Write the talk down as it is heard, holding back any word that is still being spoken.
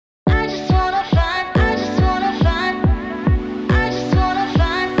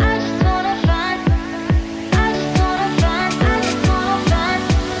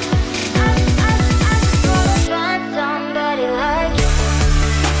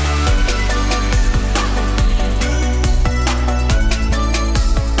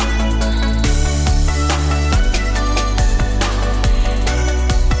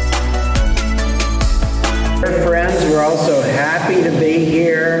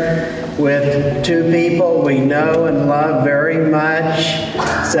here with two people we know and love very much,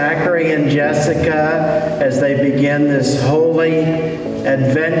 Zachary and Jessica, as they begin this holy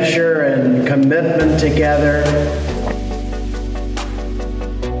adventure and commitment together.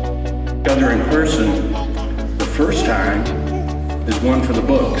 Together in person, the first time is one for the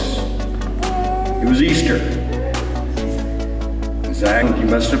books. It was Easter. Zach, you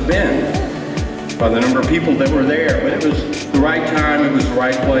must have been, by the number of people that were there, but it was the right time, it was the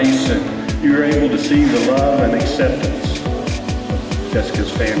right place, and you were able to see the love and acceptance of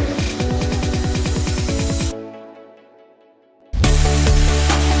Jessica's family.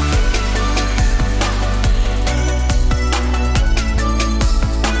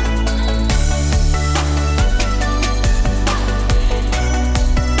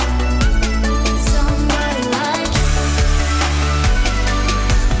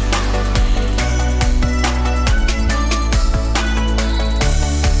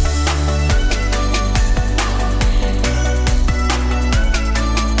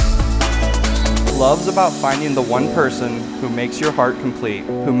 Love's about finding the one person who makes your heart complete,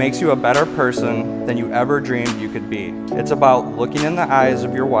 who makes you a better person than you ever dreamed you could be. It's about looking in the eyes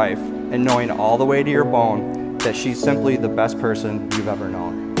of your wife and knowing all the way to your bone that she's simply the best person you've ever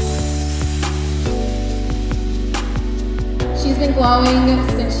known. She's been glowing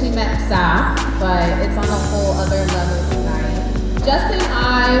since she met Zach, but it's on a whole other level tonight. Jessica and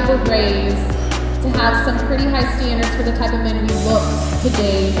I were raised to have some pretty high standards for the type of men we looked to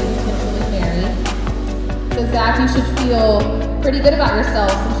date and potentially marry. So Zach, you should feel pretty good about yourself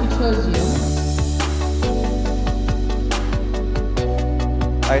since she chose you.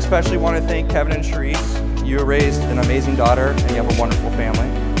 I especially want to thank Kevin and Sharice. You raised an amazing daughter and you have a wonderful family.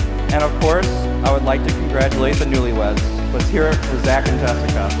 And of course, I would like to congratulate the newlyweds. Let's hear it for Zach and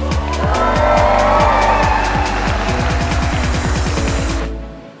Jessica.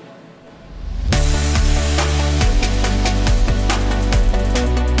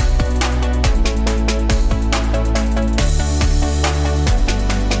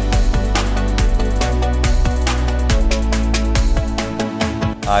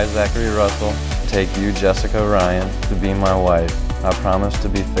 I, Zachary Russell, take you, Jessica Ryan, to be my wife. I promise to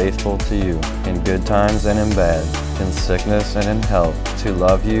be faithful to you, in good times and in bad, in sickness and in health, to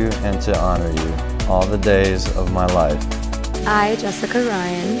love you and to honor you, all the days of my life. I, Jessica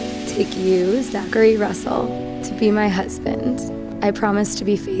Ryan, take you, Zachary Russell, to be my husband. I promise to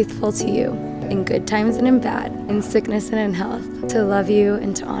be faithful to you, in good times and in bad, in sickness and in health, to love you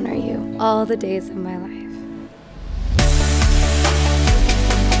and to honor you, all the days of my life.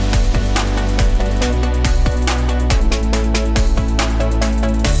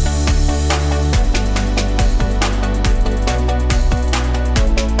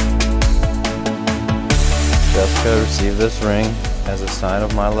 Jessica, receive this ring as a sign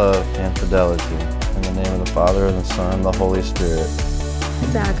of my love and fidelity. In the name of the Father, and the Son, and the Holy Spirit.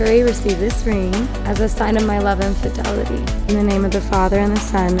 Zachary, receive this ring as a sign of my love and fidelity. In the name of the Father, and the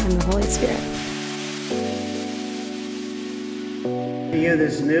Son, and the Holy Spirit. To you,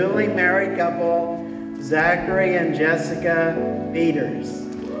 this newly married couple, Zachary and Jessica Peters.